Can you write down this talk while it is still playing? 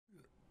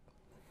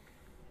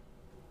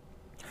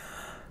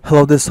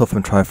Hello, this is Phil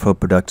from Tri-Pro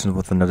Productions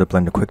with another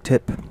Blender quick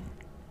tip.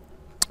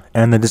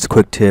 And in this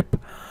quick tip,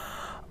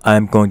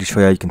 I'm going to show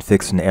you how you can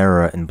fix an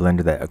error in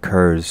Blender that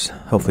occurs.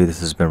 Hopefully this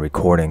has been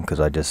recording because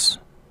I just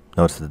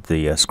noticed that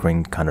the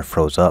screen kind of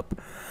froze up.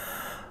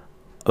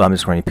 But I'm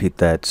just going to repeat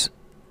that.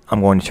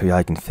 I'm going to show you how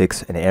you can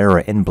fix an error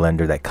in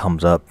Blender that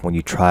comes up when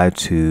you try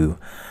to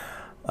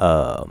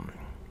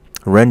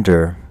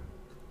render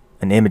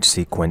an image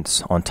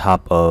sequence on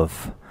top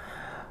of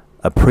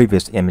a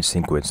previous image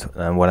sequence.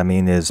 And what I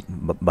mean is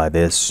by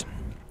this,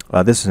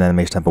 this is an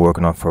animation I've been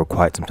working on for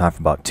quite some time, for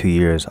about 2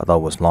 years. I thought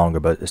it was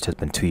longer, but it's just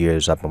been 2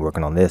 years I've been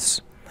working on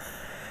this.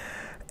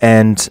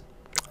 And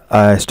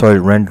I started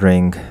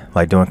rendering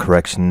by doing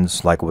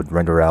corrections, like I would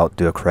render out,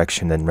 do a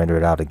correction, then render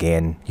it out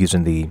again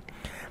using the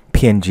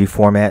PNG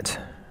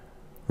format,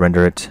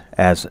 render it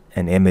as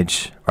an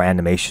image or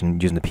animation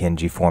using the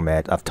PNG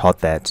format. I've taught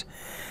that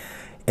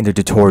in the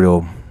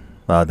tutorial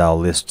that I'll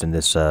list in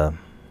this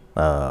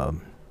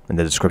in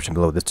the description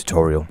below this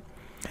tutorial.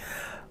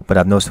 But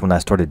I've noticed when I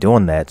started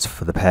doing that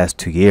for the past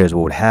 2 years,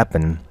 what would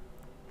happen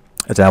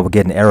is I would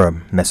get an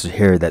error message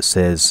here that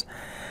says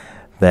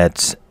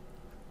that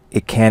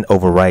it can't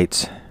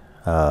overwrite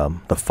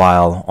the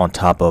file on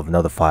top of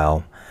another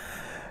file,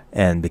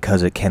 and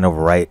because it can't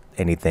overwrite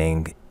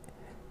anything,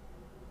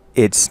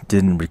 it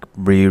didn't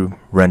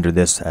re-render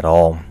this at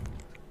all.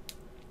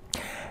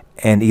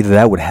 And either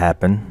that would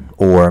happen,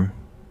 or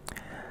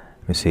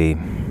let me see,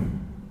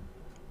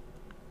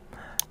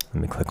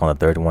 let me click on the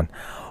third one.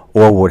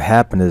 Or what would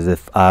happen is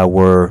if I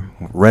were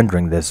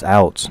rendering this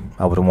out,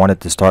 I would want it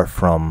to start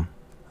from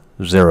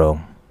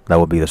 0. That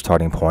would be the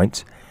starting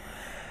point.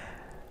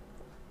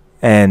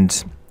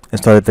 And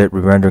instead of it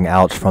rendering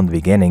out from the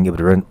beginning, it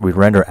would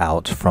render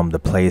out from the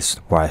place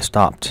where I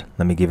stopped.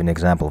 Let me give you an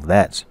example of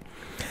that.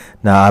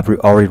 Now I've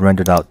already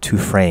rendered out 2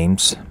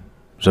 frames,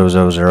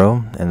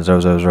 000 and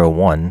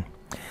 0001.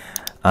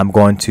 I'm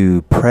going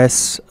to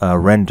press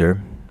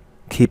render,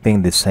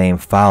 keeping the same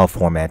file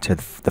format to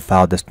the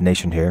file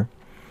destination here,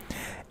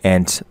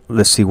 and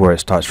let's see where it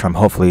starts from.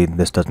 Hopefully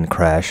this doesn't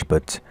crash,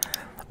 but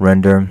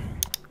render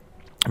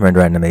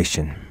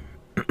animation.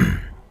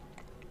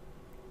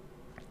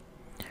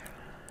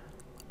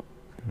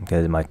 Okay,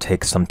 it might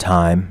take some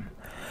time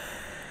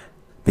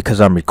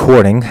because I'm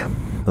recording.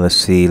 Let's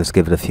see, let's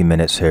give it a few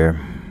minutes here.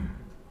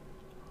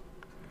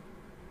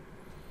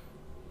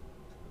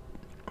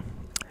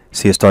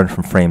 See, it's starting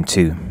from frame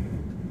 2.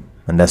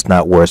 And that's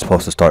not where it's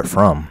supposed to start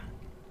from.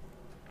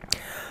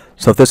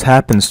 So if this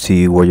happens to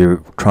you where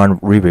you're trying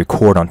to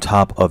re-record on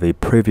top of a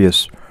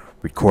previous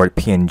recorded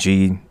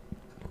PNG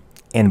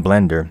in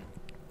Blender,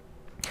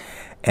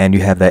 and you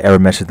have that error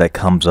message that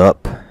comes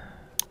up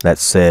that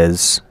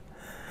says,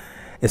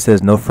 it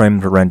says no frame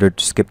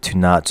rendered, skip to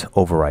not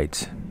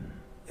overwrite.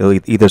 It'll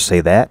either say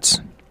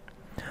that,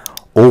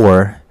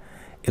 or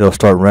it'll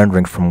start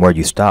rendering from where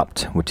you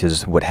stopped, which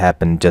is what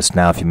happened just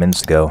now a few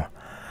minutes ago.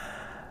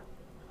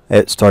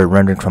 It started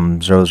rendering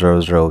from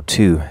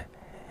 0002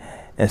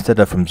 instead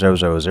of from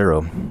 000.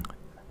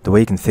 The way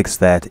you can fix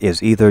that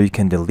is either you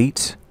can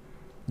delete,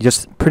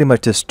 just pretty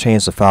much just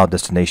change the file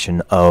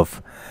destination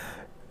of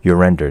your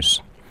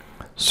renders.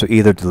 So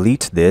either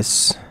delete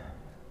this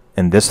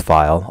in this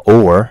file,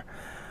 or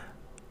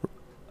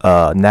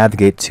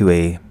navigate to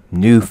a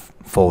new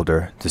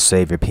folder to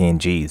save your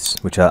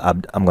PNGs, which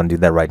I'm going to do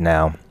that right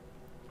now.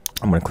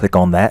 I'm going to click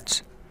on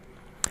that,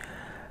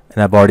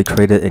 and I've already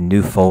created a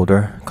new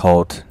folder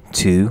called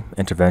 2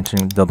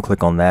 intervention. Double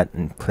click on that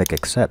and click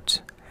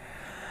accept.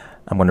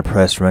 I'm going to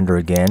press render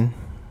again,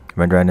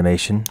 render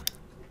animation,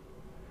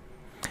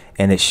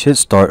 and it should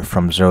start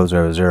from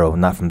 000,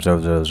 not from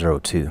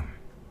 0002.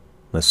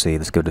 Let's see,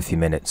 let's give it a few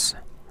minutes,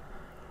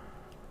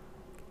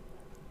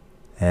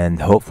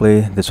 and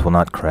hopefully this will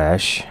not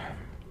crash.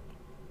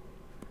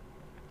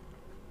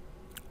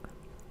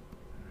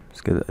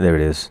 Let's get it, there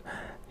it is.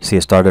 See,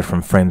 it started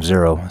from frame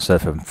 0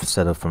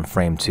 instead of from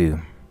frame 2.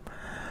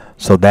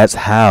 So that's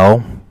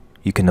how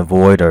you can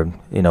avoid, or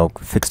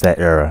fix that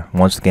error.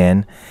 Once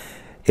again,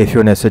 if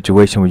you're in a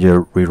situation where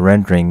you're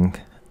re-rendering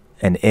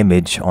an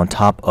image on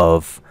top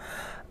of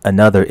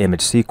another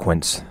image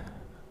sequence,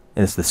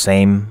 and it's the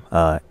same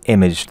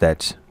image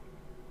that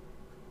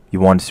you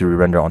wanted to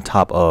re-render on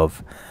top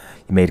of,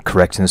 you made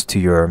corrections to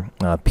your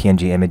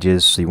PNG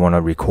images, so you want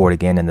to record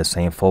again in the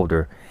same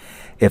folder.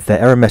 If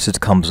the error message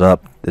comes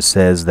up that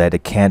says that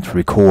it can't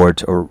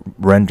record or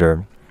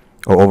render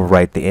or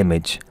overwrite the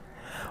image,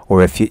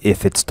 or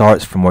if it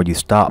starts from where you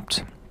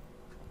stopped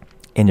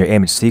in your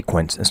image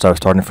sequence and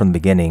starting from the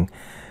beginning,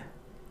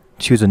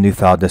 choose a new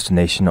file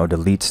destination or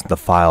delete the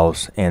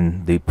files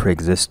in the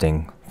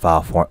pre-existing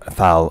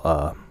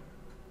file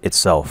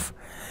itself,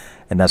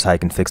 and that's how you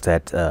can fix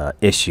that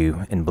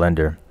issue in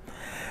Blender.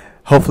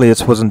 Hopefully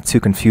this wasn't too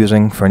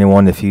confusing for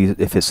anyone. If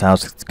it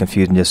sounds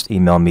confusing, just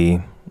email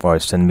me or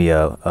send me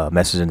a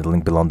message in the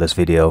link below this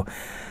video.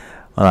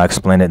 I'll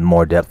explain it in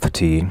more depth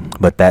to you.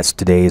 But that's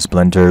today's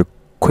Blender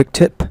quick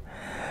tip.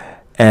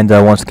 And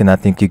once again, I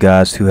thank you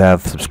guys who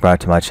have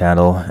subscribed to my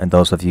channel, and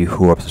those of you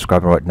who are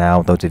subscribing right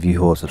now, those of you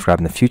who will subscribe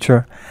in the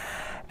future.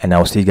 And I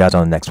will see you guys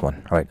on the next one.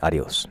 All right,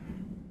 adios.